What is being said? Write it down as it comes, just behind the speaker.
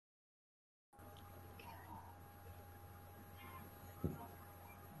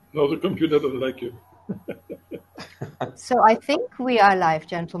No, the computer doesn't like you. So I think we are live,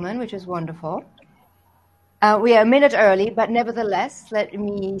 gentlemen, which is wonderful. We are a minute early, but nevertheless, let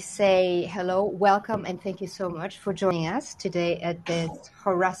me say hello, welcome, and thank you so much for joining us today at this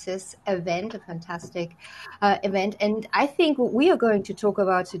Horasis event, a fantastic event. And I think what we are going to talk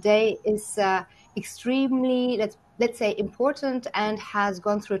about today is extremely, let's say, important and has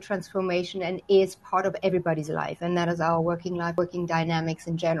gone through a transformation and is part of everybody's life, and that is our working life, working dynamics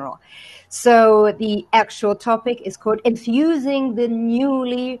in general. So the actual topic is called Enthusing the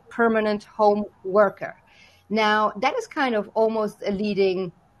Newly Permanent Home Worker. Now, that is kind of almost a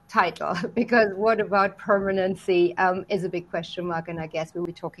leading title, because what about permanency is a big question mark, and I guess we'll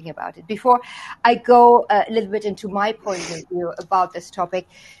be talking about it. Before I go a little bit into my point of view about this topic,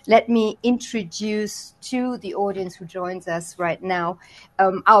 let me introduce to the audience who joins us right now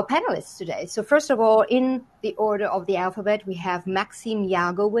our panelists today. So first of all, in the order of the alphabet, we have Maxim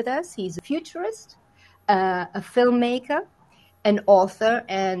Jago with us. He's a futurist, a filmmaker, an author,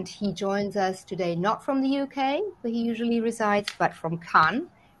 and he joins us today not from the UK, where he usually resides, but from Cannes.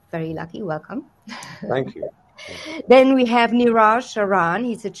 Very lucky. Welcome. Thank you. Then we have Niraj Sharan.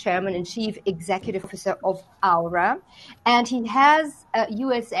 He's the chairman and chief executive officer of Aura, and he has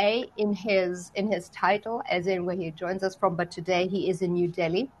USA in his title, as in where he joins us from. But today he is in New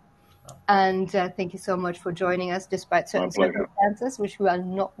Delhi. And thank you so much for joining us, despite certain circumstances, which we will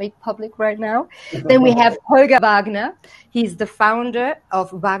not make public right now. Then we have Holger Wagner. He's the founder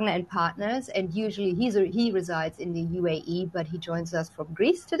of Wagner and Partners, and usually he resides in the UAE, but he joins us from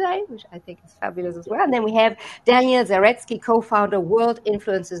Greece today, which I think is fabulous as well. And then we have Daniel Zaretsky, co-founder World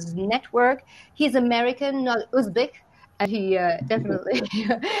Influencers Network. He's American, not Uzbek. And he definitely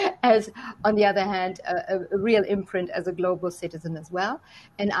has, on the other hand, a real imprint as a global citizen as well.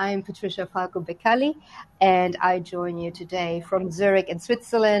 And I'm Patricia Beccalli, and I join you today from Zurich in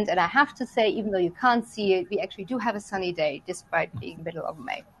Switzerland. And I have to say, even though you can't see it, we actually do have a sunny day, despite being middle of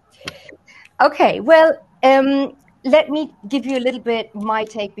May. Okay, well, let me give you a little bit my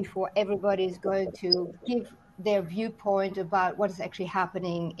take before everybody is going to give their viewpoint about what is actually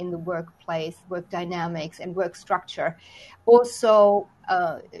happening in the workplace, work dynamics, and work structure, also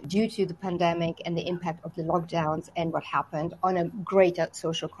due to the pandemic and the impact of the lockdowns and what happened on a greater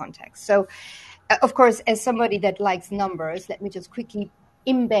social context. So, of course, as somebody that likes numbers, let me just quickly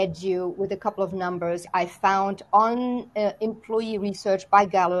embed you with a couple of numbers I found on employee research by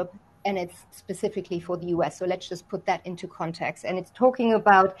Gallup, and it's specifically for the US. So let's just put that into context. And it's talking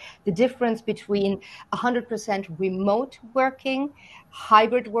about the difference between 100% remote working,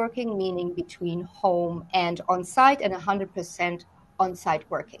 hybrid working, meaning between home and on-site, and 100% on-site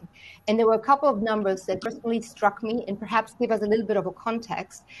working. And there were a couple of numbers that personally struck me and perhaps give us a little bit of a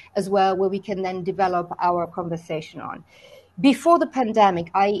context as well, where we can then develop our conversation on. Before the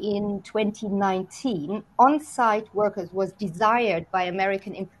pandemic, i.e. in 2019, on-site workers was desired by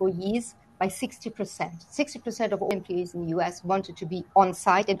American employees by 60%. 60% of all employees in the US wanted to be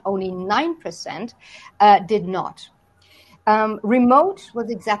on-site, and only 9% did not. Remote was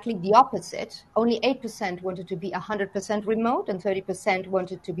exactly the opposite. Only 8% wanted to be 100% remote, and 30%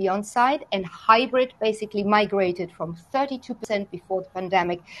 wanted to be on-site. And hybrid basically migrated from 32% before the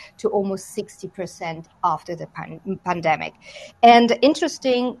pandemic to almost 60% after the pandemic. And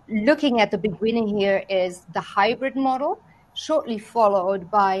interesting, looking at the beginning here, is the hybrid model, shortly followed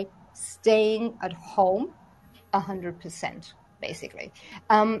by staying at home, 100%. Basically.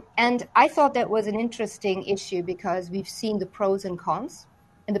 And I thought that was an interesting issue, because we've seen the pros and cons.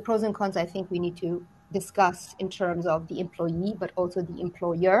 And the pros and cons, I think we need to discuss in terms of the employee, but also the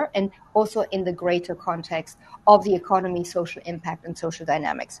employer, and also in the greater context of the economy, social impact, and social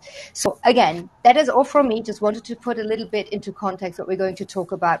dynamics. So again, that is all from me. Just wanted to put a little bit into context what we're going to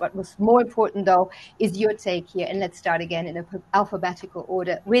talk about. What was more important, though, is your take here. And let's start again in alphabetical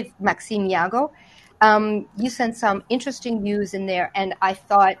order with Maxim Jago. You sent some interesting views in there, and I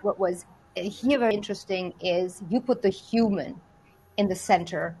thought what was here very interesting is you put the human in the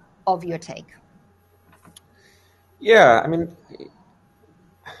center of your take. Yeah, I mean,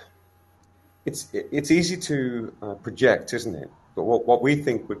 it's easy to project, isn't it? But what we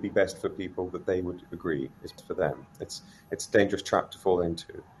think would be best for people, that they would agree, is for them. It's a dangerous trap to fall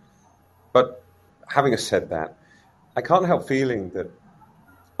into. But having said that, I can't help feeling that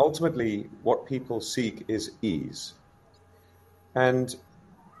ultimately what people seek is ease. And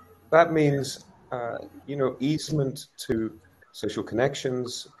that means, easement to social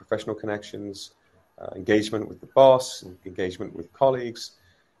connections, professional connections, engagement with the boss, engagement with colleagues.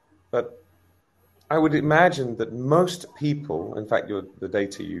 But I would imagine that most people, in fact, the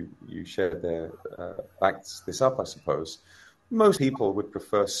data you shared there backs this up, I suppose, most people would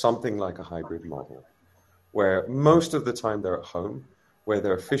prefer something like a hybrid model, where most of the time they're at home, where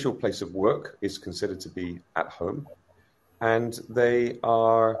their official place of work is considered to be at home, and they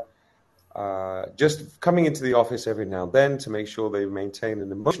are just coming into the office every now and then to make sure they maintain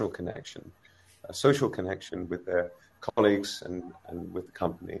an emotional connection, a social connection with their colleagues and with the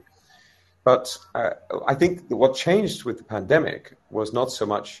company. But I think that what changed with the pandemic was not so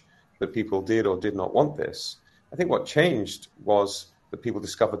much that people did or did not want this. I think what changed was that people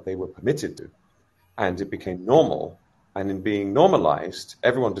discovered they were permitted to, and it became normal. And in being normalized,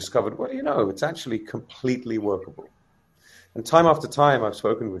 everyone discovered, well, you know, it's actually completely workable. And time after time, I've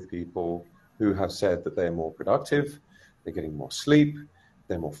spoken with people who have said that they're more productive, they're getting more sleep,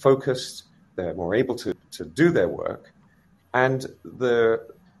 they're more focused, they're more able to do their work. And the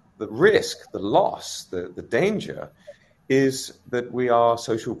risk, the loss, the danger is that we are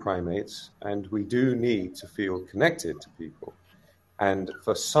social primates and we do need to feel connected to people. And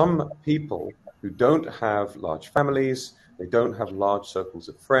for some people who don't have large families, they don't have large circles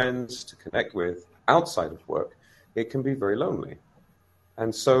of friends to connect with outside of work, it can be very lonely.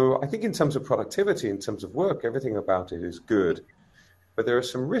 And so I think in terms of productivity, in terms of work, everything about it is good. But there are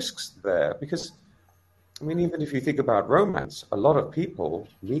some risks there because, I mean, even if you think about romance, a lot of people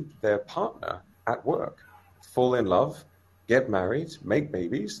meet their partner at work, fall in love, get married, make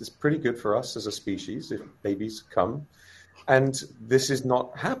babies. It's pretty good for us as a species if babies come. And this is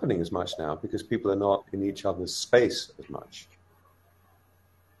not happening as much now because people are not in each other's space as much.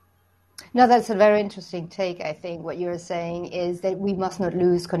 No, that's a very interesting take. I think what you're saying is that we must not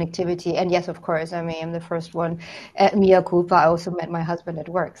lose connectivity. And yes, of course, I mean, I'm the first one. Mea culpa, I also met my husband at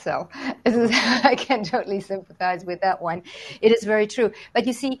work. So I can totally sympathize with that one. It is very true. But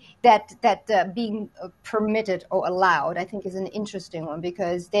you see, that being permitted or allowed, I think, is an interesting one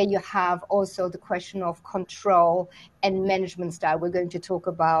because there you have also the question of control and management style we're going to talk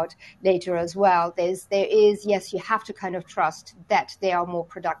about later as well. There is, yes, you have to kind of trust that they are more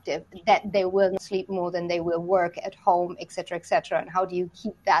productive, that they will sleep more than they will work at home, et cetera, et cetera. And how do you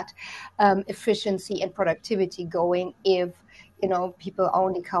keep that efficiency and productivity going if, you know, people are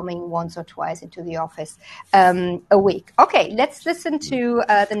only coming once or twice into the office a week? Okay, let's listen to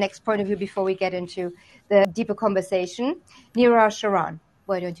the next point of view before we get into the deeper conversation. Niraj, Sharan,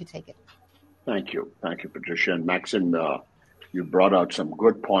 why don't you take it? Thank you, Patricia. And Maxim, you brought out some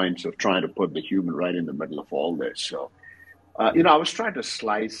good points of trying to put the human right in the middle of all this. So, I was trying to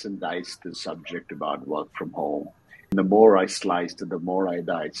slice and dice the subject about work from home. And the more I sliced and the more I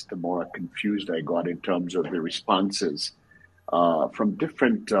diced, the more confused I got in terms of the responses from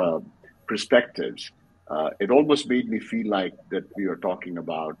different perspectives. It almost made me feel like that we are talking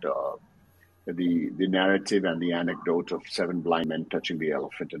about the narrative and the anecdote of 7 blind men touching the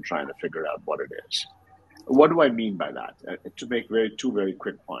elephant and trying to figure out what it is. What do I mean by that? To make two very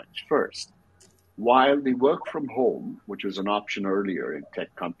quick points. First, while the work from home, which was an option earlier in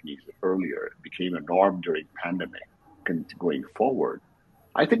tech companies earlier, became a norm during pandemic going forward,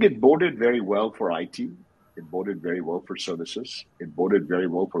 I think it boded very well for IT. It boded very well for services. It boded very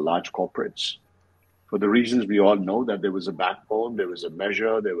well for large corporates. For the reasons we all know, that there was a backbone, there was a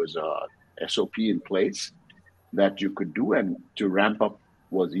measure, there was a SOP in place that you could do, and to ramp up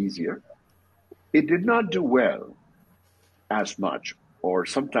was easier. It did not do well as much, or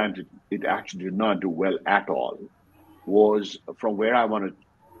sometimes it actually did not do well at all, was from where I want to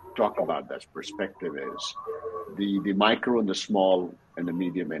talk about this perspective is the micro and the small and the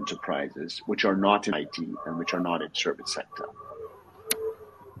medium enterprises, which are not in IT and which are not in service sector.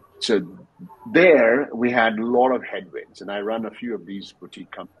 So there we had a lot of headwinds, and I run a few of these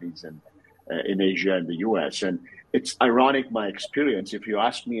boutique companies in Asia and the US. And it's ironic, my experience, if you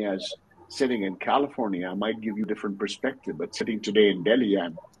ask me as sitting in California, I might give you a different perspective, but sitting today in Delhi,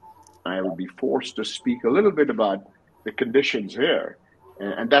 I will be forced to speak a little bit about the conditions here.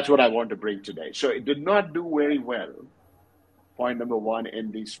 And that's what I want to bring today. So it did not do very well, point number one,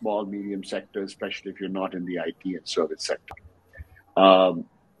 in the small, medium sector, especially if you're not in the IT and service sector.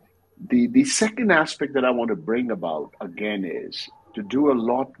 The second aspect that I want to bring about, again, is to do a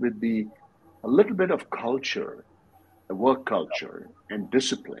lot with a little bit of culture, work culture, and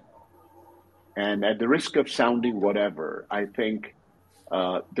discipline. And at the risk of sounding whatever, I think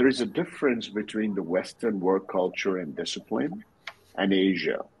there is a difference between the Western work culture and discipline and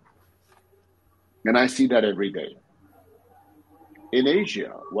Asia. And I see that every day. In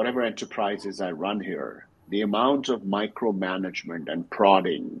Asia, whatever enterprises I run here, the amount of micromanagement and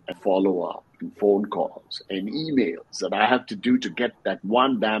prodding and follow-up and phone calls and emails that I have to do to get that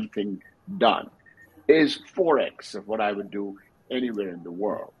one damn thing done is 4x of what I would do anywhere in the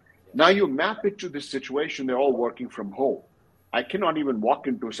world. Now you map it to this situation, they're all working from home. I cannot even walk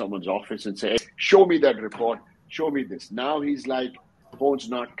into someone's office and say, hey, show me that report, show me this. Now he's like, phone's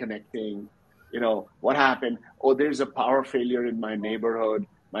not connecting. What happened? Oh, there's a power failure in my neighborhood.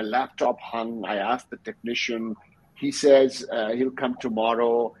 My laptop hung. I asked the technician. He says he'll come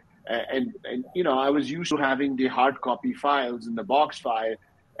tomorrow. And I was used to having the hard copy files in the box file.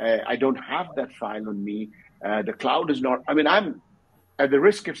 I don't have that file on me. The cloud is not, I'm at the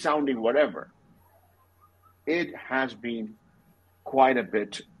risk of sounding whatever. It has been quite a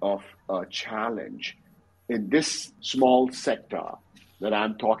bit of a challenge in this small sector that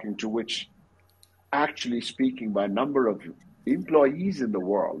I'm talking to, which actually speaking by number of employees in the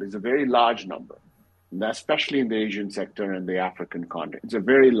world is a very large number, especially in the Asian sector and the African continent. It's a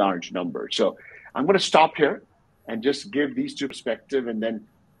very large number. So I'm going to stop here and just give these two perspectives and then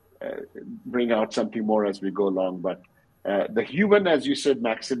bring out something more as we go along. But the human, as you said,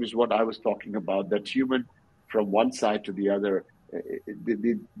 Maxim, is what I was talking about, that human from one side to the other,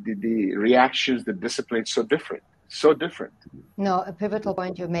 the reactions, the discipline, so different. No, a pivotal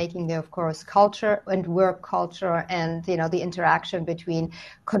point you're making there, of course, culture and work culture and, the interaction between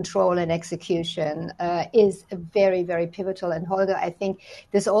control and execution is very, very pivotal. And Holger, I think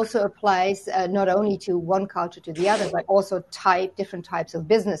this also applies not only to one culture to the other, but also different types of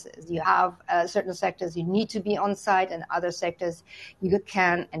businesses. You have certain sectors you need to be on site, and other sectors you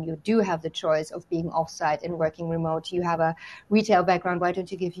can and you do have the choice of being off site and working remote. You have a retail background. Why don't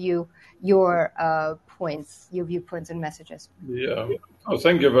you give your viewpoints and messages? Yeah. Oh,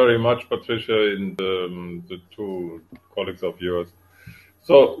 thank you very much, Patricia, and the two colleagues of yours.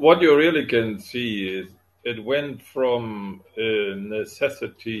 So what you really can see is it went from a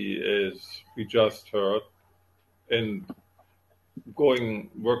necessity, as we just heard, and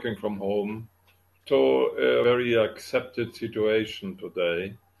working from home, to a very accepted situation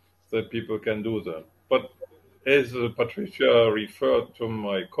today that people can do that. But as Patricia referred to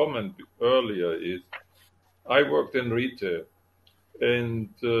my comment earlier, is I worked in retail, and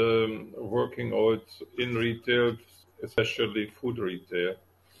working out in retail, especially food retail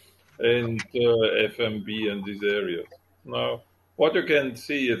and F&B and these areas. Now, what you can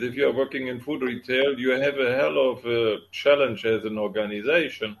see is if you're working in food retail, you have a hell of a challenge as an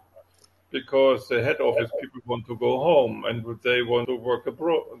organization, because the head office people want to go home and they want to work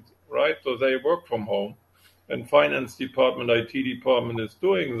abroad, right? So they work from home, and finance department, IT department is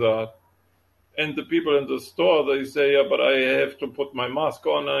doing that. And the people in the store, they say, yeah, but I have to put my mask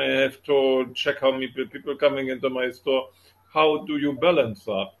on. I have to check how many people coming into my store. How do you balance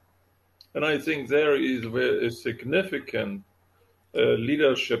that? And I think there is where a significant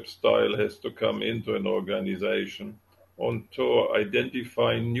leadership style has to come into an organization on to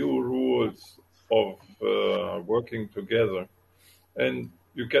identify new rules of working together. And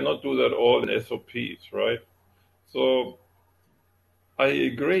you cannot do that all in SOPs, right? So I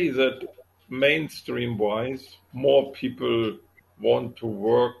agree that mainstream-wise, more people want to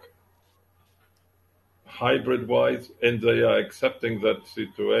work hybrid-wise, and they are accepting that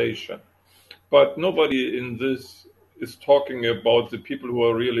situation. But nobody in this is talking about the people who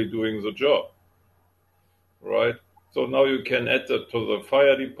are really doing the job, right? So now you can add that to the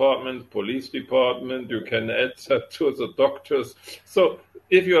fire department, police department, you can add that to the doctors. So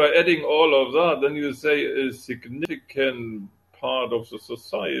if you are adding all of that, then you say a significant part of the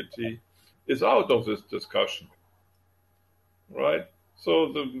society is out of this discussion, right?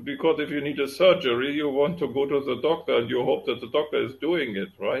 So because if you need a surgery, you want to go to the doctor and you hope that the doctor is doing it,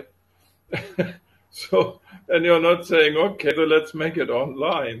 right? So, and you're not saying, okay, so let's make it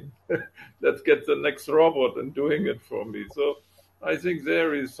online. Let's get the next robot and doing it for me. So I think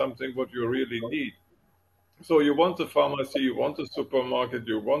there is something what you really need. So you want the pharmacy, you want the supermarket,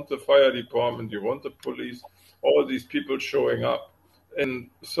 you want the fire department, you want the police, all these people showing up and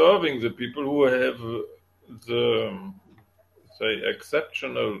serving the people who have the, say,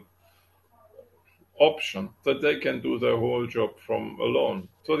 exceptional option that they can do their whole job from alone.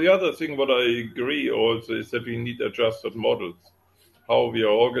 So the other thing what I agree also is that we need adjusted models, how we are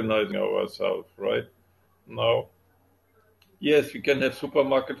organizing ourselves, right? Now, yes, we can have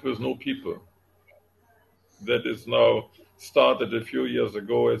supermarkets with no people. That is now started a few years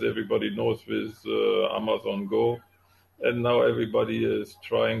ago, as everybody knows, with Amazon Go. And now everybody is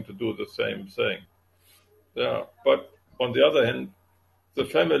trying to do the same thing. Yeah, but on the other hand, the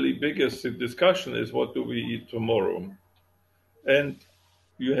family biggest discussion is what do we eat tomorrow? And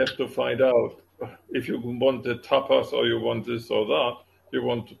you have to find out if you want the tapas or you want this or that, you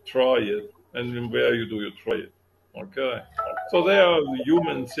want to try it. And where do you try it? Okay. So there are the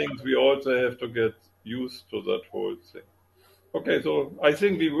human things we also have to get used to that whole thing. Okay, so I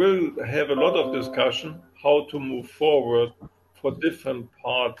think we will have a lot of discussion how to move forward for different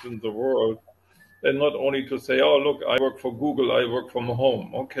parts in the world, and not only to say, oh, look, I work for Google, I work from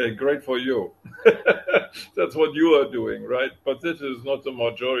home. Okay, great for you. That's what you are doing, right? But this is not the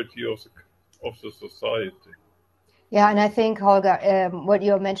majority of the society. Yeah, and I think, Holger, what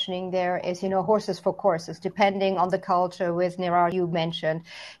you're mentioning there is, horses for courses, depending on the culture, with Niraj you mentioned,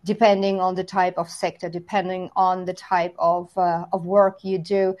 depending on the type of sector, depending on the type of work you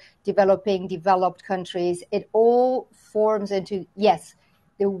do, developed countries, it all forms into, yes,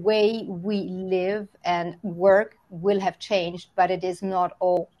 the way we live and work will have changed, but it is not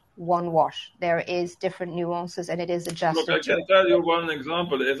all one wash. There is different nuances, and it is adjusted. Look, I can tell you one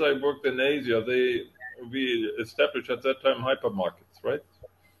example. As I worked in Asia, we established at that time hypermarkets, right?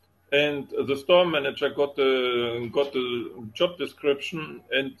 And the store manager got the job description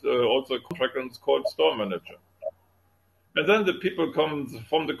and also a contract, and it's called store manager. And then the people come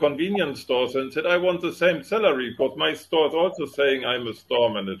from the convenience stores and said, I want the same salary because my store is also saying I'm a store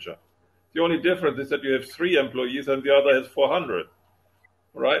manager. The only difference is that you have 3 employees and the other has 400,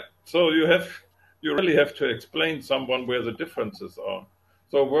 right? So you really have to explain someone where the differences are.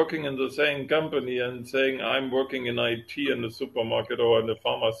 So working in the same company and saying I'm working in IT in a supermarket or in a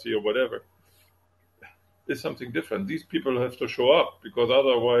pharmacy or whatever is something different. These people have to show up, because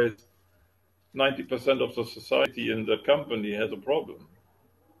otherwise 90% of the society in the company has a problem.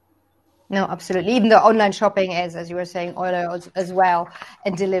 No, absolutely. Even the online shopping, as you were saying, Euler as well,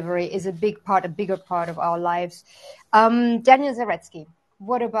 and delivery is a bigger part of our lives. Daniel Zaretsky,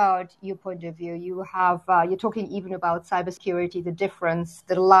 what about your point of view? You're talking even about cybersecurity, the difference,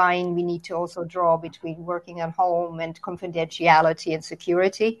 the line we need to also draw between working at home and confidentiality and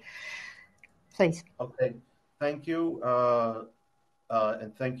security. Please. Okay, thank you,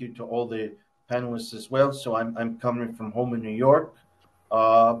 and thank you to all the panelists as well. So I'm coming from home in New York,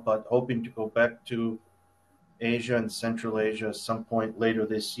 but hoping to go back to Asia and Central Asia at some point later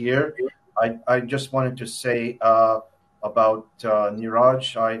this year. I just wanted to say about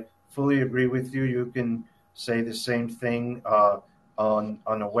Niraj, I fully agree with you. You can say the same thing on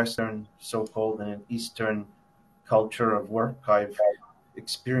a Western so-called and an Eastern culture of work. I've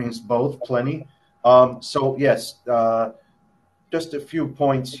experienced both plenty. So yes, just a few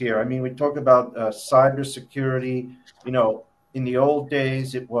points here. I mean, we talk about cybersecurity. In the old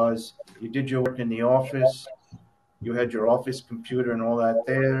days, it was you did your work in the office. You had your office computer and all that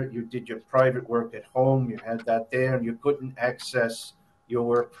there. You did your private work at home. You had that there, and you couldn't access your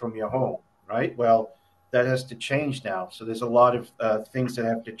work from your home, right? Well, that has to change now. So there's a lot of things that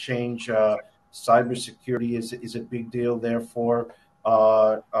have to change. Cybersecurity is a big deal, therefore,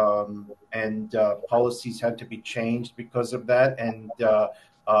 and policies had to be changed because of that. And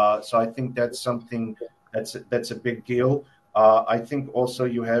so I think that's something that's a big deal. I think also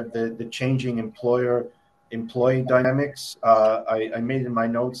you have the changing employee dynamics. I made in my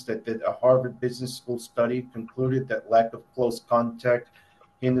notes that a Harvard Business School study concluded that lack of close contact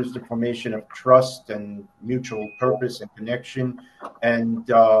hinders the formation of trust and mutual purpose and connection. And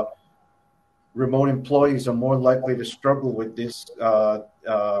remote employees are more likely to struggle with this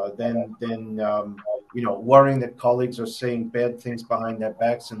than worrying that colleagues are saying bad things behind their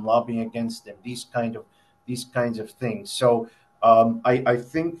backs and lobbying against them. These kinds of things. So I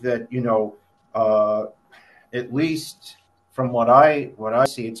think that at least from what I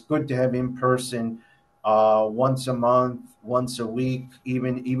see, it's good to have in person once a month, once a week,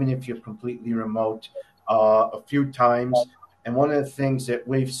 even if you're completely remote, a few times. And one of the things that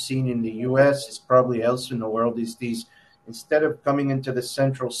we've seen in the U.S. is probably else in the world is these, instead of coming into the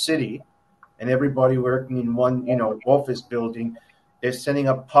central city and everybody working in one office building, they're setting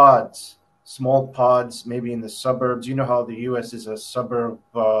up pods. Small pods, maybe in the suburbs. You know how the U.S. is a suburb,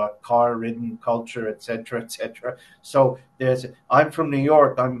 car-ridden culture, et cetera, et cetera. So I'm from New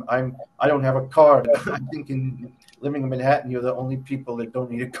York. I don't have a car. I'm thinking, living in Manhattan, you're the only people that don't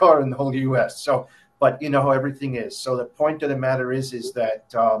need a car in the whole U.S. So, but you know how everything is. So the point of the matter is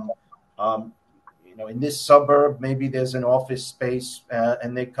that in this suburb, maybe there's an office space,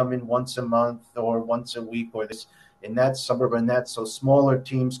 and they come in once a month or once a week, or this. In that suburb and that, so smaller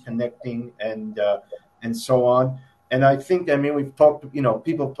teams connecting and so on. And I think, we've talked,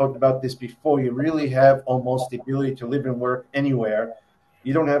 people have talked about this before. You really have almost the ability to live and work anywhere.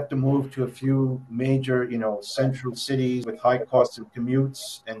 You don't have to move to a few major, central cities with high costs of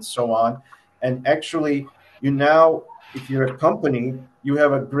commutes and so on. And actually, if you're a company, you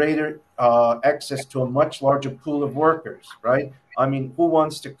have a greater access to a much larger pool of workers, right? Who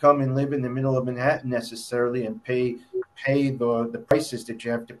wants to come and live in the middle of Manhattan necessarily and pay the prices that you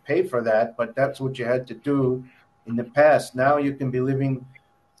have to pay for that? But that's what you had to do in the past. Now you can be living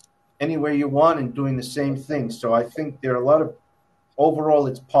anywhere you want and doing the same thing. So I think there are a lot of overall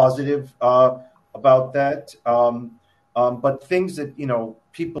it's positive about that. But things that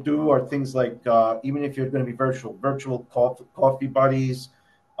people do are things like even if you're going to be virtual coffee buddies,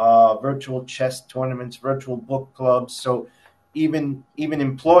 virtual chess tournaments, virtual book clubs. So even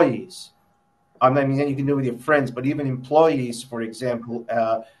employees. I mean, you can do it with your friends, but even employees, for example,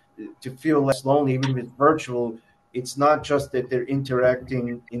 to feel less lonely, even if it's virtual, it's not just that they're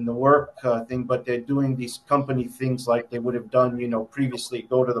interacting in the work thing, but they're doing these company things like they would have done, previously,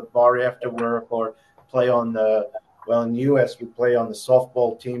 go to the bar after work or play on in the U.S., we play on the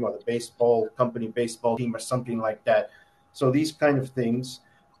softball team or the company baseball team or something like that. So these kind of things.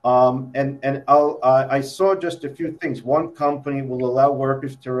 I saw just a few things. One company will allow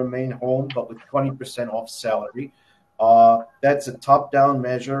workers to remain home, but with 20% off salary. That's a top-down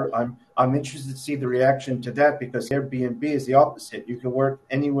measure. I'm interested to see the reaction to that because Airbnb is the opposite. You can work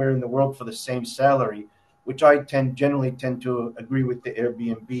anywhere in the world for the same salary, which I generally tend to agree with the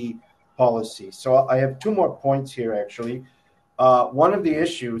Airbnb policy. So I have two more points here, actually. One of the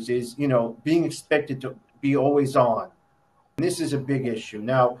issues is, being expected to be always on. This is a big issue.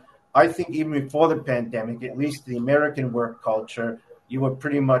 Now, I think even before the pandemic, at least the American work culture, you were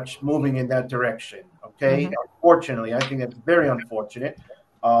pretty much moving in that direction. Okay. Mm-hmm. Unfortunately, I think that's very unfortunate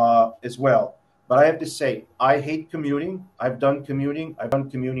as well. But I have to say, I hate commuting. I've done commuting. I've done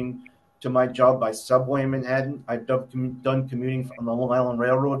commuting to my job by subway in Manhattan. I've done commuting on the Long Island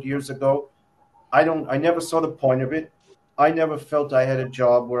Railroad years ago. I never saw the point of it. I never felt I had a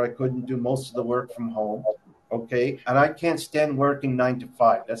job where I couldn't do most of the work from home. Okay, and I can't stand working 9 to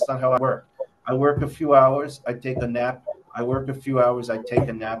 5. That's not how I work. I work a few hours, I take a nap. I work a few hours, I take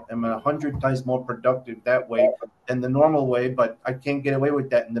a nap. I'm 100 times more productive that way than the normal way, but I can't get away with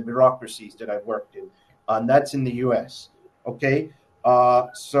that in the bureaucracies that I've worked in. And that's in the U.S. Okay,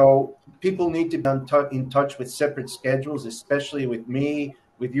 so people need to be in touch with separate schedules, especially with me,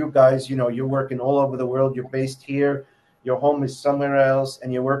 with you guys. You're working all over the world. You're based here. Your home is somewhere else,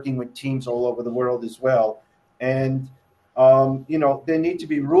 and you're working with teams all over the world as well. And, there need to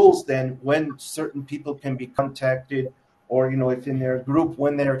be rules then when certain people can be contacted or, if in their group,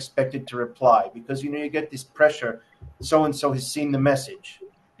 when they're expected to reply. Because, you get this pressure. So-and-so has seen the message.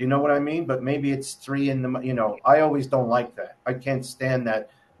 You know what I mean? But maybe it's 3 in the, I always don't like that. I can't stand that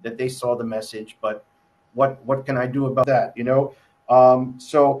they saw the message. But what can I do about that?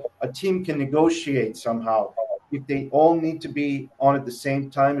 So a team can negotiate somehow. If they all need to be on at the same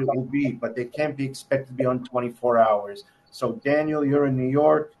time, it will be, but they can't be expected to be on 24 hours. So, Daniel, you're in New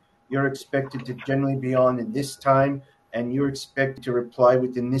York. You're expected to generally be on in this time, and you're expected to reply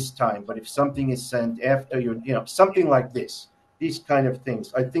within this time. But if something is sent after something like this, these kind of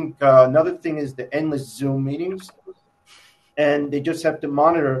things. I think another thing is the endless Zoom meetings, and they just have to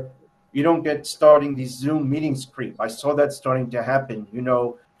monitor. You don't get starting these Zoom meetings creep. I saw that starting to happen,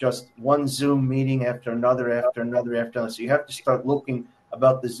 just one Zoom meeting after another. So you have to start looking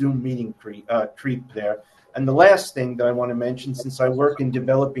about the Zoom meeting creep there. And the last thing that I want to mention, since I work in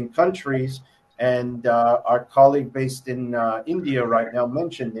developing countries, and our colleague based in India right now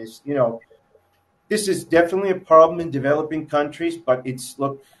mentioned this, this is definitely a problem in developing countries, but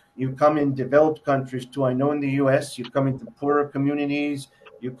you come in developed countries too. I know in the U.S., you come into poorer communities,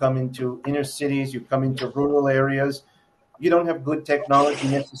 you come into inner cities, you come into rural areas. You don't have good technology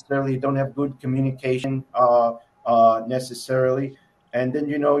necessarily. You don't have good communication necessarily. And then,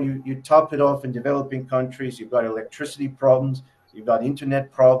 you top it off in developing countries. You've got electricity problems. You've got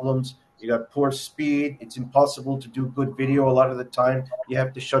internet problems. You got poor speed. It's impossible to do good video a lot of the time. You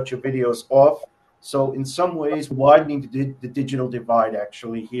have to shut your videos off. So in some ways, widening the digital divide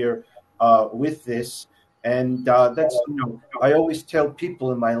actually here with this. And that's, I always tell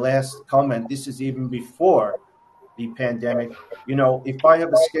people in my last comment, this is even before the pandemic, if I have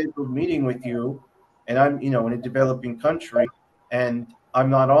a scheduled meeting with you and I'm, in a developing country and I'm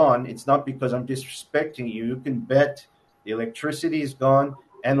not on, it's not because I'm disrespecting you. You can bet the electricity is gone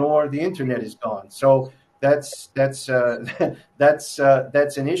or the internet is gone. So that's an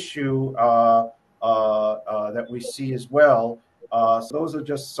issue that we see as well. So those are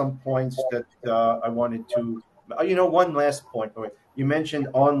just some points that I wanted to, one last point. You mentioned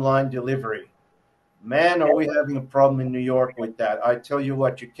online delivery. Man, are we having a problem in New York with that. I tell you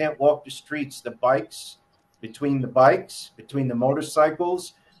what, you can't walk the streets, between the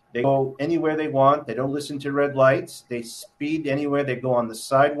motorcycles. They go anywhere they want. They don't listen to red lights. They speed anywhere. They go on the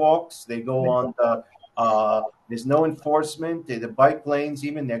sidewalks. They go on there's no enforcement. The bike lanes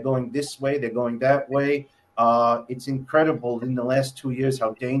even, they're going this way. They're going that way. It's incredible in the last 2 years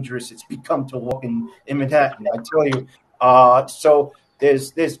how dangerous it's become to walk in Manhattan. I tell you. So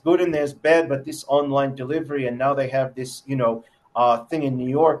there's good and there's bad, but this online delivery, and now they have this, thing in New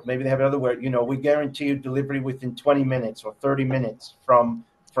York. Maybe they have it everywhere. We guarantee you delivery within 20 minutes or 30 minutes from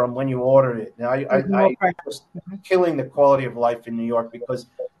when you order it. Now, I was killing the quality of life in New York because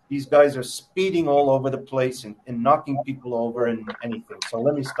these guys are speeding all over the place and knocking people over and anything. So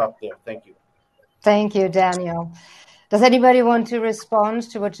let me stop there. Thank you. Thank you, Daniel. Does anybody want to respond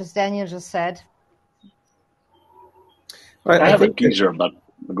to what Daniel just said? I have a teaser, but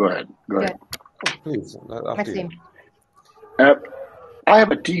go ahead. Please, Maxim. I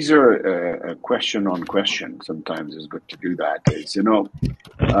have a teaser, a question on question. Sometimes it's good to do that. Is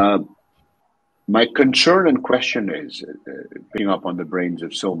my concern and question is, picking up on the brains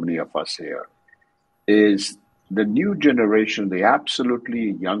of so many of us here, is the new generation, the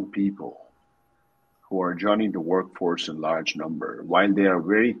absolutely young people who are joining the workforce in large number, while they are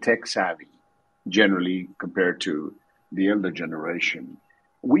very tech savvy, generally compared to the elder generation,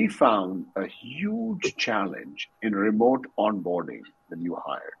 we found a huge challenge in remote onboarding the new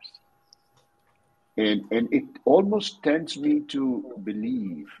hires. And it almost tends me to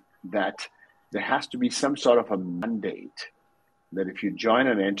believe that there has to be some sort of a mandate that if you join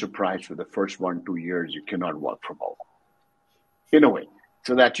an enterprise for the first 1-2 years, you cannot work from home. In a way,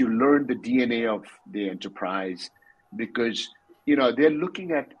 so that you learn the DNA of the enterprise, because they're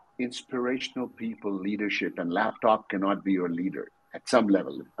looking at inspirational people, leadership, and laptop cannot be your leader at some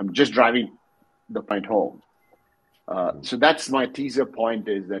level. I'm just driving the point home. So that's my teaser point,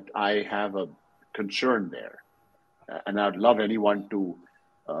 is that I have a concern there, and I'd love anyone to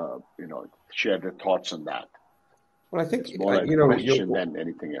share their thoughts on that. Well, I think it's more a question than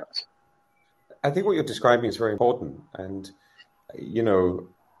anything else. I think what you're describing is very important, and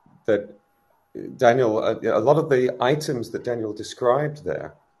that Daniel, a lot of the items that Daniel described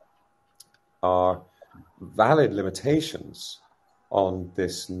there are valid limitations on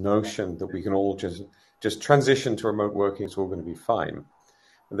this notion that we can all just transition to remote working. It's all going to be fine.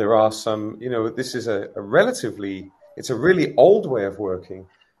 There are some, this is it's a really old way of working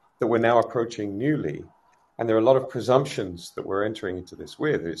that we're now approaching newly. And there are a lot of presumptions that we're entering into this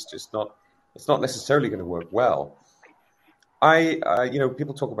with. It's not necessarily going to work well.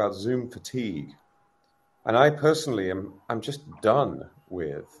 People talk about Zoom fatigue. And I personally I'm just done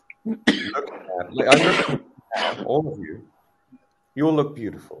with looking at all of you. You all look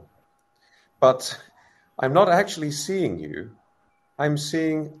beautiful. But I'm not actually seeing you. I'm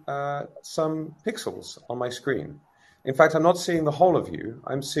seeing some pixels on my screen. In fact, I'm not seeing the whole of you.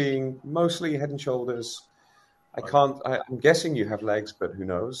 I'm seeing mostly head and shoulders. I'm guessing you have legs, but who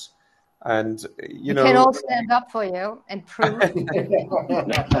knows? And we can all stand up for you and prove.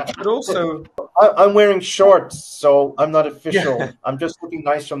 But also, I'm wearing shorts, so I'm not official. Yeah. I'm just looking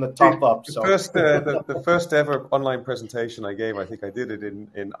nice from the top up. So the first ever online presentation I gave, I think I did it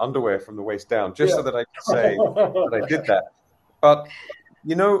in underwear from the waist down, just so that I could say that I did that. But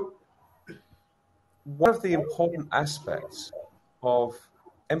one of the important aspects of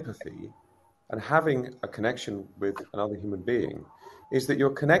empathy and having a connection with another human being is that you're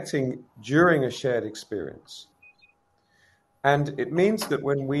connecting during a shared experience. And it means that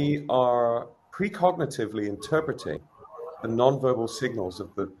when we are precognitively interpreting the nonverbal signals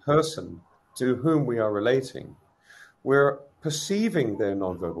of the person to whom we are relating, we're perceiving their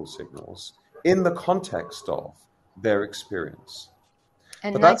nonverbal signals in the context of their experience.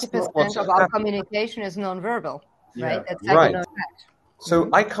 And 90% of our communication is nonverbal, right? That's right. So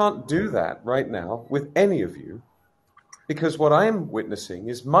I can't do that right now with any of you, because what I'm witnessing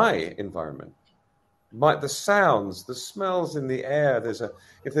is my environment, the sounds, the smells in the air.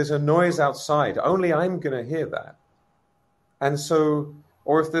 If there's a noise outside, only I'm going to hear that. And so,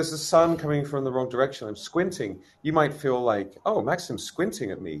 or if there's the sun coming from the wrong direction, I'm squinting, you might feel like, oh, Maxim's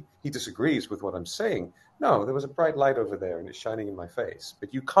squinting at me. He disagrees with what I'm saying. No, there was a bright light over there and it's shining in my face.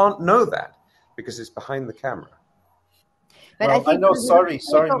 But you can't know that because it's behind the camera. But well, I know, sorry,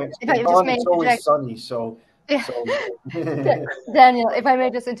 it's always sunny, so... Daniel, if I may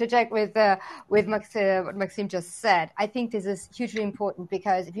just interject with what Maxim just said, I think this is hugely important,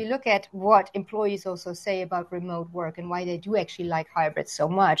 because if you look at what employees also say about remote work and why they do actually like hybrid so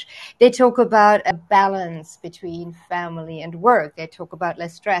much, they talk about a balance between family and work. They talk about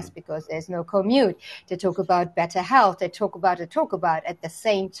less stress because there's no commute. They talk about better health. They talk about. At the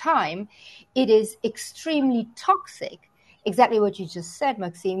same time, it is extremely toxic. Exactly what you just said,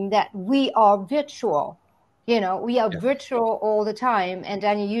 Maxim, that we are virtual. We are virtual all the time. And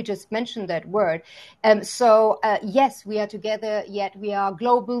Daniel, you just mentioned that word. Yes, we are together, yet we are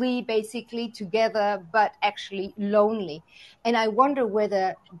globally basically together, but actually lonely. And I wonder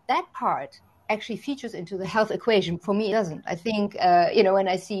whether that part actually features into the health equation. For me, it doesn't. I think, when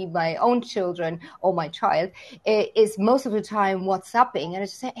I see my own children or my child, is most of the time WhatsApping, and I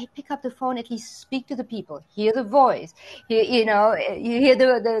just say, hey, pick up the phone, at least speak to the people, hear the voice, you hear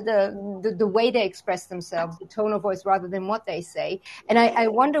the way they express themselves, the tone of voice rather than what they say. And I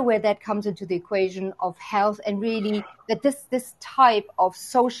wonder where that comes into the equation of health, and really that this type of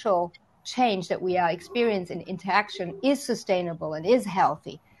social change that we are experiencing in interaction is sustainable and is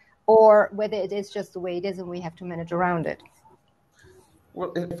healthy, or whether it is just the way it is and we have to manage around it.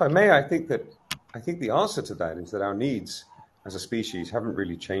 Well, if I may, I think the answer to that is that our needs as a species haven't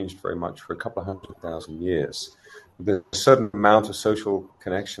really changed very much for a couple of 100,000 years. There's a certain amount of social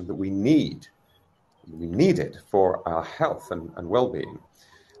connection that we need. We need it for our health and well-being.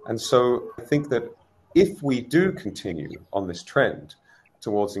 And so I think that if we do continue on this trend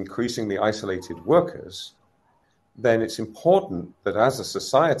towards increasingly isolated workers, then it's important that as a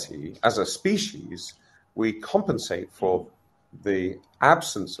society, as a species, we compensate for the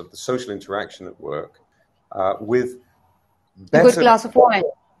absence of the social interaction at work with better... A good glass of wine.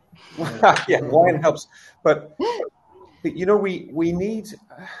 Yeah, wine helps. But we need...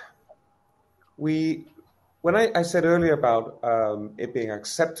 When I said earlier about it being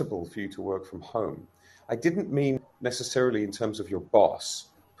acceptable for you to work from home, I didn't mean necessarily in terms of your boss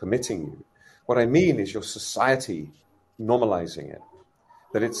permitting you. What I mean is your society normalizing it,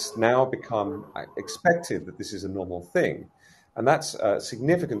 that it's now become expected that this is a normal thing. And that's a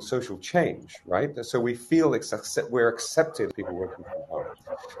significant social change, right? So we feel we're accepted, people working from home.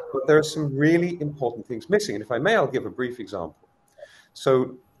 But there are some really important things missing. And if I may, I'll give a brief example.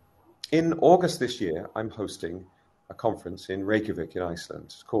 So in August this year, I'm hosting a conference in Reykjavik in Iceland.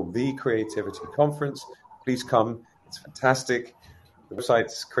 It's called the Creativity Conference. Please come. It's fantastic. The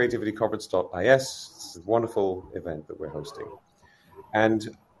website's creativityconference.is. It's a wonderful event that we're hosting.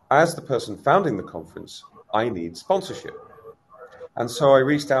 And as the person founding the conference, I need sponsorship. And so I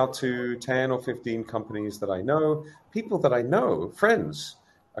reached out to 10 or 15 companies that I know, people that I know, friends,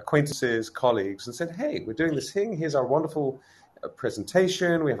 acquaintances, colleagues, and said, hey, we're doing this thing. Here's our wonderful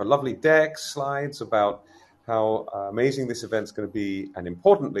presentation. We have a lovely deck, slides about how amazing this event's going to be, and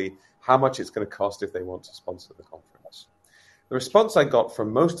importantly, how much it's going to cost if they want to sponsor the conference. The response I got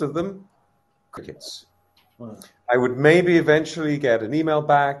from most of them, crickets. Wow. I would maybe eventually get an email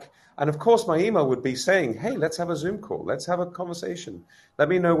back, and of course my email would be saying, hey, let's have a Zoom call, let's have a conversation. Let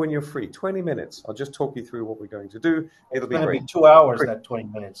me know when you're free, 20 minutes. I'll just talk you through what we're going to do. It'll be great. Be 2 hours, that 20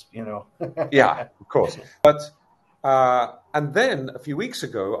 minutes, Yeah, of course. But and then a few weeks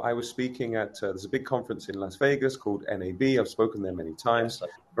ago, I was speaking at, there's a big conference in Las Vegas called NAB. I've spoken there many times,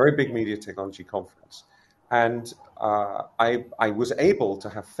 very big media technology conference. And I was able to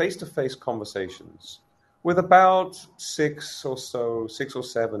have face-to-face conversations with about six or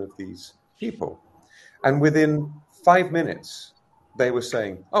seven of these people. And within 5 minutes, they were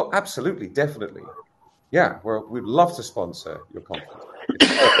saying, oh, absolutely, definitely. Yeah, well, we'd love to sponsor your conference.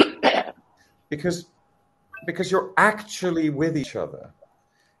 Because you're actually with each other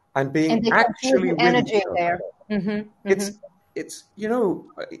and being actually with energy each other. There. Mm-hmm, It's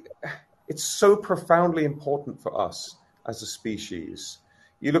it's so profoundly important for us as a species.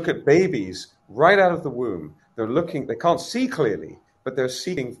 You look at babies right out of the womb. They can't see clearly, but they're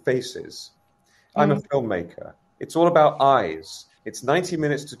seeing faces. I'm a filmmaker. It's all about eyes. It's 90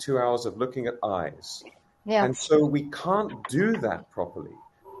 minutes to 2 hours of looking at eyes. Yeah. And so we can't do that properly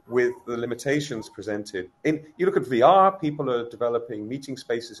with the limitations presented. You look at VR, people are developing meeting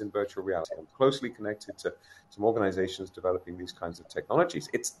spaces in virtual reality. I'm closely connected to some organizations developing these kinds of technologies.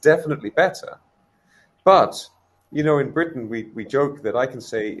 It's definitely better. But, in Britain, we joke that I can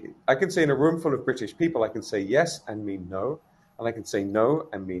say in a room full of British people, I can say yes and mean no, and I can say no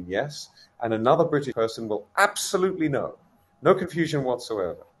and mean yes, and another British person will absolutely no. No confusion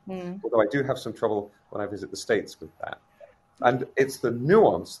whatsoever. Although I do have some trouble when I visit the States with that. And it's the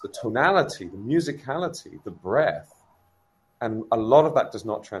nuance, the tonality, the musicality, the breadth, and a lot of that does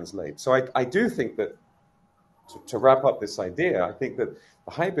not translate. So I do think that, to wrap up this idea, I think that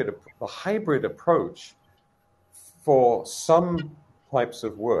the hybrid approach for some types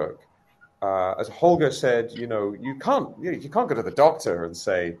of work, as Holger said, you can't go to the doctor and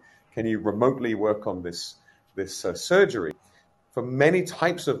say, can you remotely work on this surgery? For many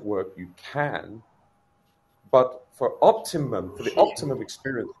types of work, you can, but for the optimum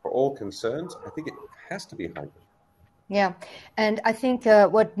experience for all concerned, I think it has to be hybrid. Yeah, and I think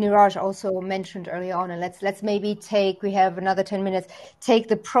what Niraj also mentioned earlier on, and let's maybe we have another 10 minutes, take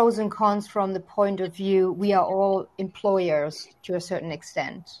the pros and cons from the point of view, we are all employers to a certain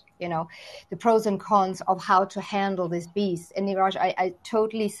extent. the pros and cons of how to handle this beast. And Niraj, I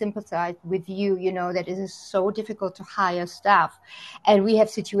totally sympathize with you, that it is so difficult to hire staff. And we have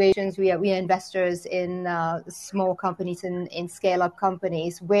situations, we are investors in small companies, in scale-up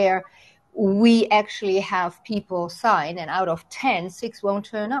companies, where we actually have people sign, and out of 10, 6 won't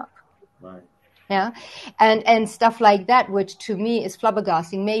turn up. Right. Yeah. And stuff like that, which to me is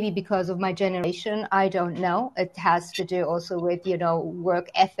flabbergasting, maybe because of my generation. I don't know. It has to do also with, work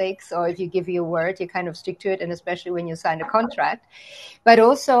ethics, or if you give your word, you kind of stick to it. And especially when you sign a contract, but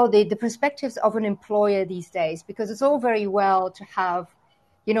also the perspectives of an employer these days, because it's all very well to have,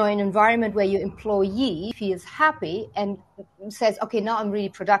 an environment where your employee feels happy and says, okay, now I'm really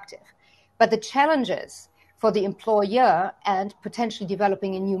productive. But the challenges for the employer and potentially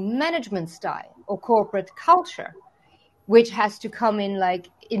developing a new management style or corporate culture, which has to come in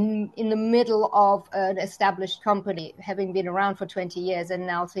in the middle of an established company, having been around for 20 years, and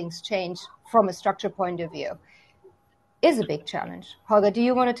now things change from a structure point of view, is a big challenge. Holger, do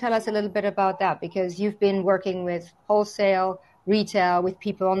you want to tell us a little bit about that? Because you've been working with wholesale, retail, with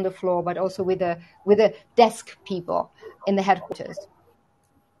people on the floor, but also with the desk people in the headquarters.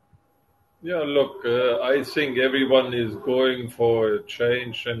 Yeah, look, I think everyone is going for a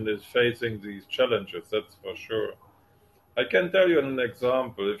change and is facing these challenges, that's for sure. I can tell you an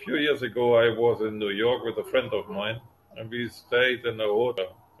example. A few years ago, I was in New York with a friend of mine, and we stayed in a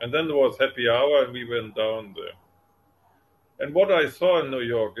hotel. And then there was happy hour, and we went down there. And what I saw in New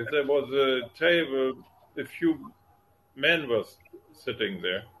York is there was a table, a few men were sitting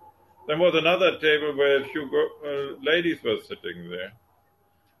there. There was another table where a few ladies were sitting there.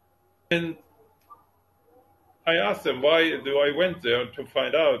 And I asked them, why do I went there to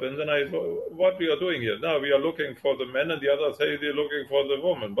find out? And then I thought, what we are doing here? Now we are looking for the men, and the others say they're looking for the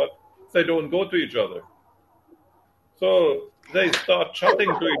woman, but they don't go to each other. So they start chatting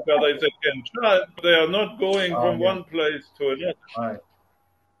to each other. They can chat, but they are not going from one place to another. Right.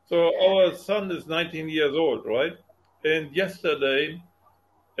 So our son is 19 years old, right? And yesterday,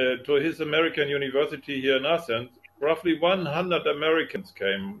 to his American university here in Athens, roughly 100 Americans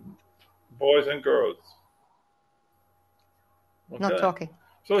came, boys and girls. Okay. Not talking.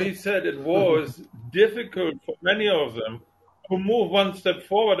 So he said it was difficult for many of them to move one step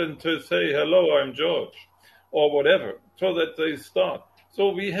forward and to say, hello, I'm George, or whatever, so that they start.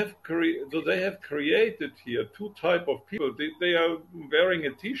 So they have created here two types of people. They are wearing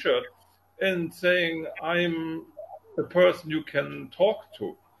a T-shirt and saying, I'm a person you can talk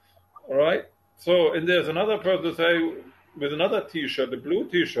to, all right? So, and there's another person say with another T-shirt, a blue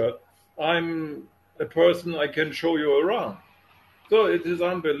T-shirt, I'm a person I can show you around. So it is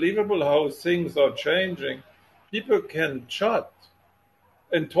unbelievable how things are changing. People can chat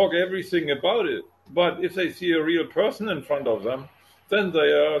and talk everything about it, but if they see a real person in front of them, then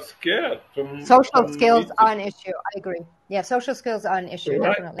they are scared. Social skills are an issue. I agree. Yeah, social skills are an issue,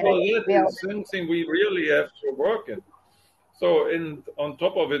 right? definitely. So that is something we really have to work in. So, on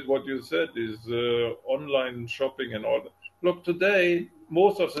top of it, what you said is online shopping and all that. Look, today,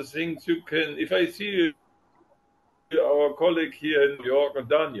 most of the things you can, if I see our colleague here in New York,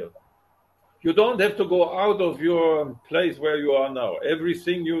 Daniel, you don't have to go out of your place where you are now.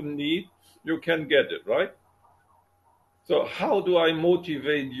 Everything you need, you can get it, right? So how do I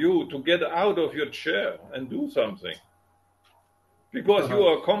motivate you to get out of your chair and do something? Because you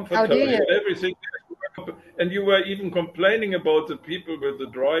are comfortable with everything. And you were even complaining about the people with the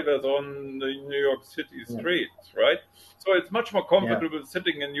drivers on the New York City streets, right? So it's much more comfortable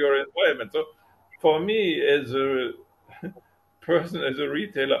sitting in your environment. So for me, as a person, as a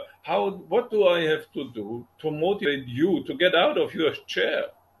retailer, what do I have to do to motivate you to get out of your chair?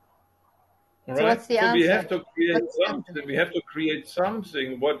 Right? So what's the answer? We have to create something. We have to create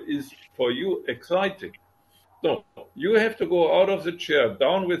something what is for you exciting. No, you have to go out of the chair,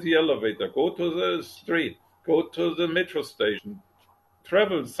 down with the elevator, go to the street, go to the metro station,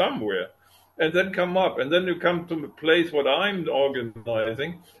 travel somewhere, and then come up. And then you come to a place what I'm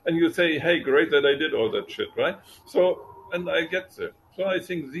organizing, and you say, hey, great that I did all that shit, right? So, and I get there. So I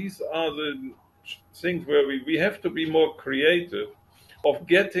think these are the things where we have to be more creative of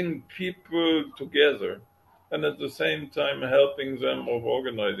getting people together and at the same time helping them of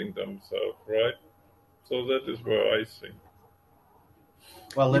organizing themselves, right? So that is where I think.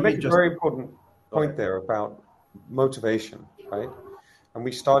 Well, you make a very important point there about motivation, right? And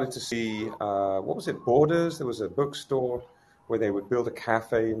we started to see, what was it, Borders? There was a bookstore where they would build a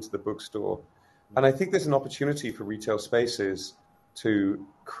cafe into the bookstore. And I think there's an opportunity for retail spaces to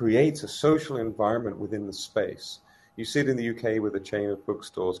create a social environment within the space. You see it in the UK with a chain of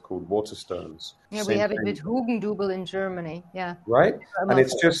bookstores called Waterstones. Yeah, we Same have it thing. with Hugendubel in Germany. Yeah. Right? And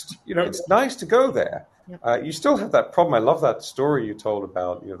it's just, it's nice to go there. Yep. You still have that problem. I love that story you told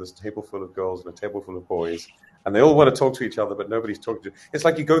about, this table full of girls and a table full of boys, and they all want to talk to each other, but nobody's talking to you. It's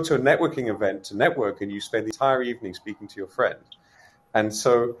like you go to a networking event to network, and you spend the entire evening speaking to your friend. And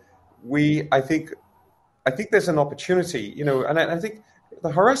so I think there's an opportunity, and I think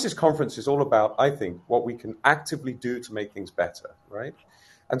the Horasis conference is all about, I think, what we can actively do to make things better, right?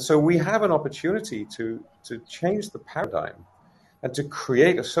 And so we have an opportunity to change the paradigm and to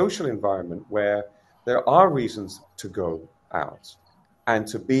create a social environment where there are reasons to go out and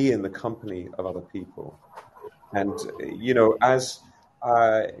to be in the company of other people. And, as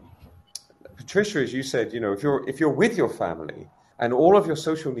Patricia, as you said, if you're with your family and all of your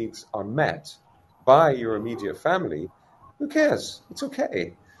social needs are met by your immediate family, who cares? It's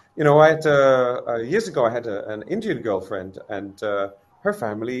okay. I had years ago, I had an Indian girlfriend, and her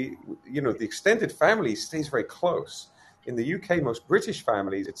family, the extended family stays very close. In the UK, most British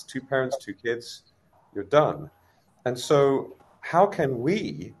families, it's 2 parents, 2 kids, you're done. And so how can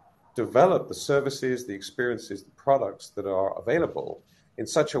we develop the services, the experiences, the products that are available in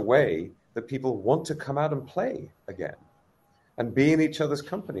such a way that people want to come out and play again and be in each other's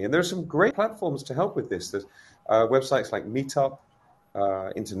company? And there are some great platforms to help with this. There's websites like Meetup,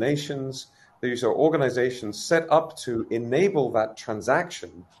 Internations. These are organizations set up to enable that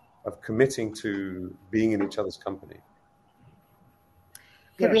transaction of committing to being in each other's company.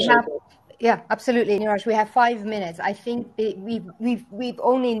 Yeah, absolutely, Niraj. We have 5 minutes. I think we've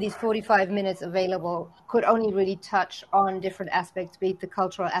only in these 45 minutes available could only really touch on different aspects, be it the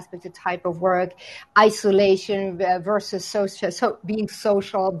cultural aspect, the type of work, isolation versus social. So being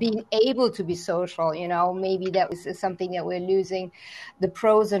social, being able to be social. Maybe that is something that we're losing. The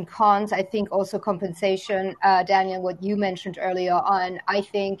pros and cons. I think also compensation. Daniel, what you mentioned earlier on. I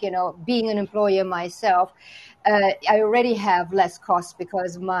think being an employer myself. I already have less costs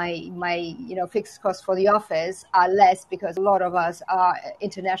because my fixed costs for the office are less because a lot of us are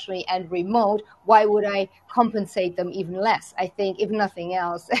internationally and remote. Why would I compensate them even less? I think if nothing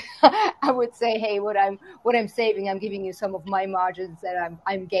else, I would say, hey, what I'm saving, I'm giving you some of my margins that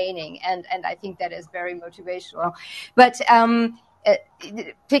I'm gaining, and I think that is very motivational. But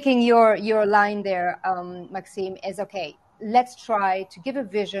picking your line there, Maxim, is okay. Let's try to give a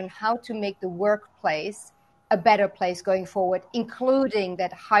vision how to make the workplace a better place going forward, including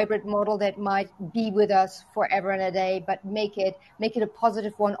that hybrid model that might be with us forever and a day, but make it a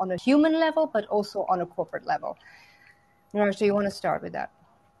positive one on a human level, but also on a corporate level. Niraj, do you want to start with that?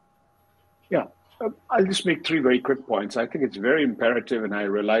 Yeah, I'll just make 3 very quick points. I think it's very imperative, and I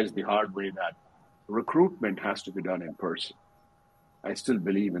realized the hard way that recruitment has to be done in person. I still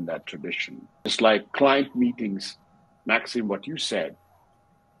believe in that tradition. Just like client meetings, Maxim, what you said,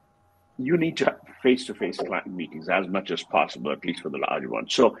 you need to have face-to-face client meetings as much as possible, at least for the larger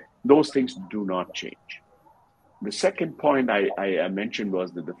ones. So those things do not change. The second point I mentioned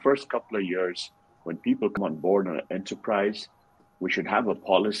was that the first couple of years, when people come on board on an enterprise, we should have a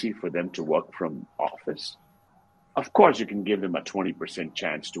policy for them to work from office. Of course, you can give them a 20%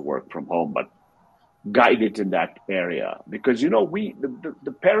 chance to work from home, but guide it in that area. Because,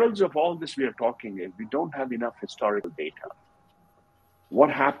 the perils of all this we are talking is we don't have enough historical data. What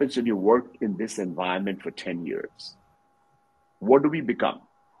happens when you work in this environment for 10 years? What do we become?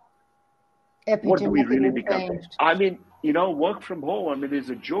 What do we really become? I mean, work from home, there's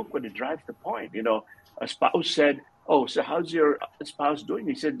a joke, but it drives the point. A spouse said, oh, so how's your spouse doing?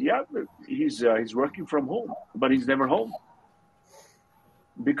 He said, yeah, he's working from home, but he's never home.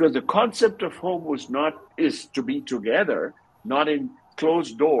 Because the concept of home is to be together, not in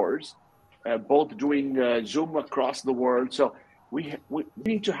closed doors, both doing Zoom across the world. So we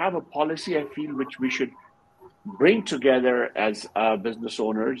need to have a policy, I feel, which we should bring together as business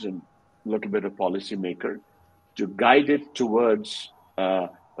owners and a little bit of policymaker to guide it towards a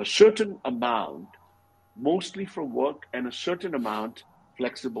certain amount, mostly from work, and a certain amount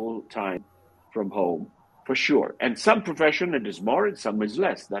flexible time from home, for sure. And some profession it is more and some is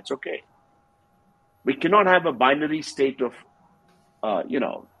less. That's okay. We cannot have a binary state of,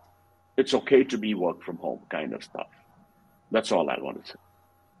 it's okay to be work from home kind of stuff. That's all I want to say.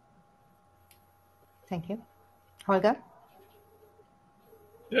 Thank you. Holger?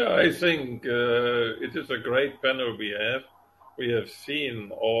 Yeah, I think it is a great panel we have. We have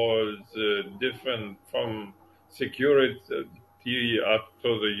seen all the different, from security up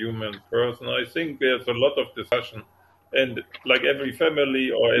to the human person. I think there's a lot of discussion, and like every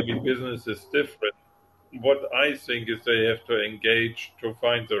family or every business is different. What I think is they have to engage to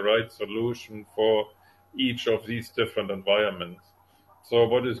find the right solution for each of these different environments. So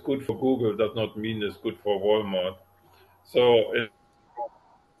what is good for Google does not mean it's good for Walmart. So,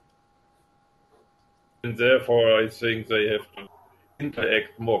 and therefore, I think they have to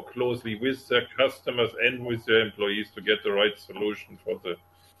interact more closely with their customers and with their employees to get the right solution for the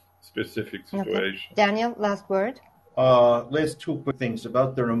specific situation. Okay. Daniel, last word. Last two quick things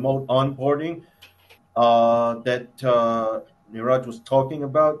about the remote onboarding that Niraj was talking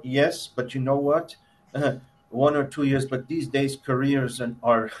about. Yes, but you know what? 1 or 2 years, but these days careers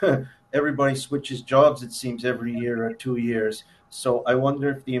are everybody switches jobs, it seems, every year or 2 years. So I wonder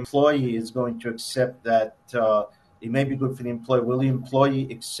if the employee is going to accept that. It may be good for the employee. Will the employee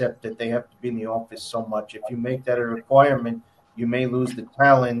accept that they have to be in the office so much? If you make that a requirement, you may lose the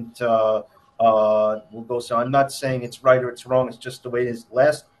talent. We'll go. So I'm not saying it's right or it's wrong. It's just the way it is.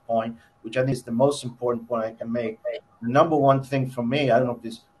 Last point, which I think is the most important point I can make. The number one thing for me, I don't know if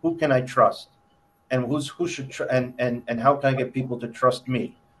this, who can I trust? And who should and how can I get people to trust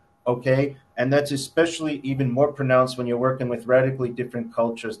me? Okay, and that's especially even more pronounced when you're working with radically different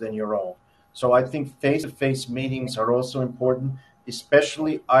cultures than your own. So I think face-to-face meetings are also important.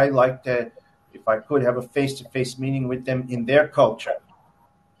 Especially, I like to, if I could, have a face-to-face meeting with them in their culture,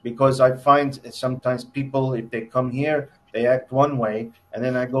 because I find sometimes people, if they come here, they act one way, and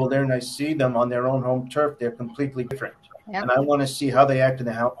then I go there and I see them on their own home turf, they're completely different. Yep. And I want to see how they act in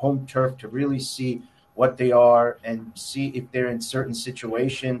the home turf to really see what they are and see if they're in certain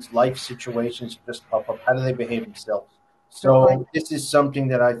situations, life situations just pop up. How do they behave themselves? So this is something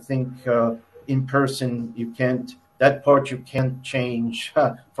that I think in person you can't, that part you can't change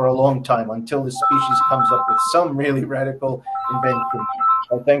for a long time until the species comes up with some really radical invention.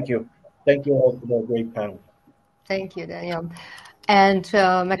 So thank you. Thank you all for the great panel. Thank you, Daniel. And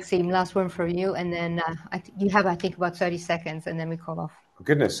Maxim, last one for you, and then you have, I think, about 30 seconds, and then we call off.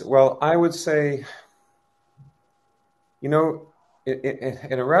 Goodness. Well, I would say, you know,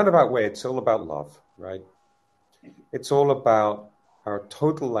 in a roundabout way, it's all about love, right? It's all about our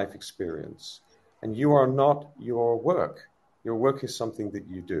total life experience. And you are not your work. Your work is something that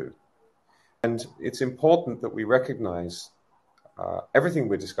you do. And it's important that we recognize everything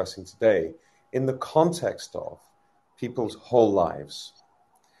we're discussing today in the context of people's whole lives.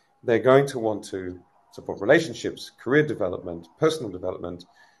 They're going to want to support relationships, career development, personal development,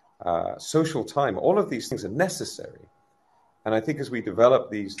 social time. All of these things are necessary. And I think as we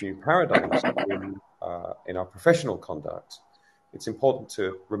develop these new paradigms in our professional conduct, it's important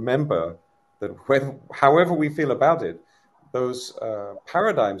to remember that however we feel about it, those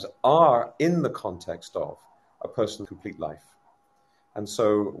paradigms are in the context of a person's complete life. And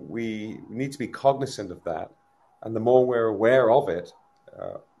so we need to be cognizant of that. And the more we're aware of it,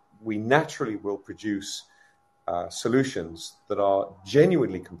 we naturally will produce solutions that are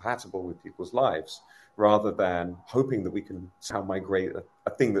genuinely compatible with people's lives, rather than hoping that we can somehow migrate a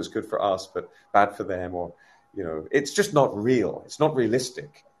thing that's good for us but bad for them. Or, you know, it's just not real. It's not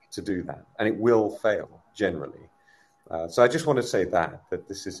realistic to do that, and it will fail generally. So I just want to say that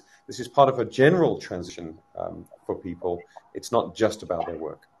this is part of a general transition for people. It's not just about their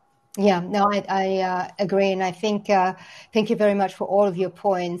work. Yeah, no, I agree. And I think, thank you very much for all of your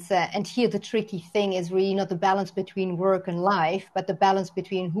points. And here the tricky thing is really not the balance between work and life, but the balance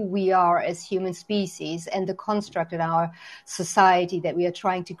between who we are as human species and the construct in our society that we are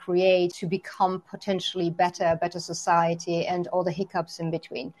trying to create to become potentially better society, and all the hiccups in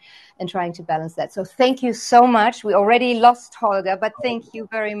between, and trying to balance that. So thank you so much. We already lost Holger, but thank you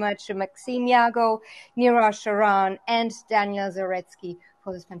very much to Maxim, Jago, Niraj, Sharan, and Daniel Zaretsky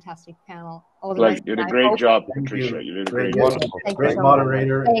for this fantastic panel. You did a great job, Patricia. You did a great job. Great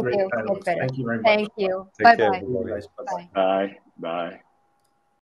moderator. Thank great you. panelist. Thank you very much. Thank you. Take care, Bye-bye. everybody. Bye. Bye.